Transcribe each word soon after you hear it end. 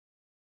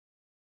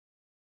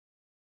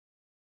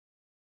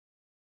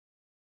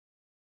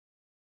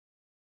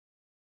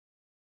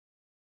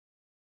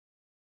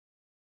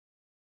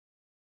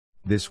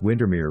This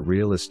Windermere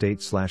Real Estate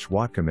 /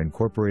 Whatcom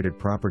Incorporated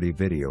property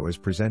video is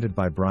presented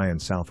by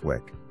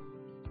Briansouthwick.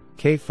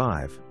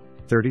 K5,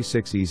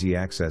 36 easy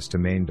access to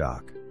main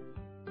dock.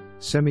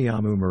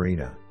 Semiahmoo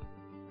Marina.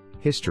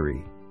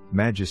 History,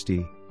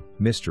 majesty,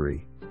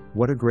 mystery,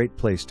 what a great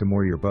place to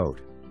moor your boat.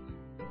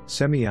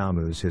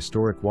 Semiahmoo's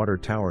historic water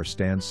tower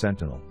stands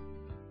sentinel.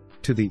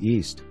 To the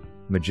east,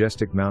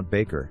 majestic Mount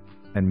Baker,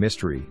 and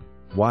mystery,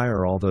 why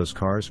are all those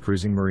cars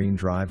cruising Marine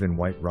Drive in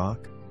White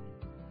Rock?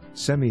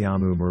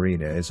 Semiahmoo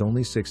Marina is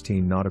only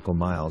 16 nautical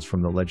miles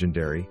from the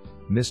legendary,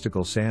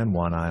 mystical San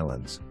Juan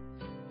Islands.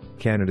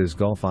 Canada's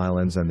Gulf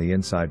Islands and the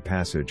Inside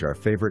Passage are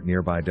favorite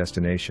nearby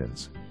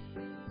destinations.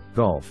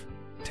 Golf,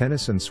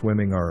 tennis and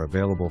swimming are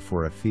available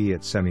for a fee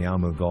at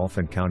Semiahmoo Golf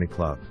County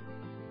Club.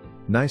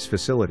 Nice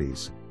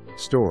facilities,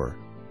 store,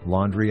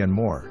 laundry and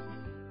more.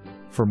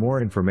 For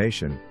more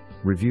information,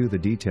 review the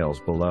details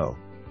below.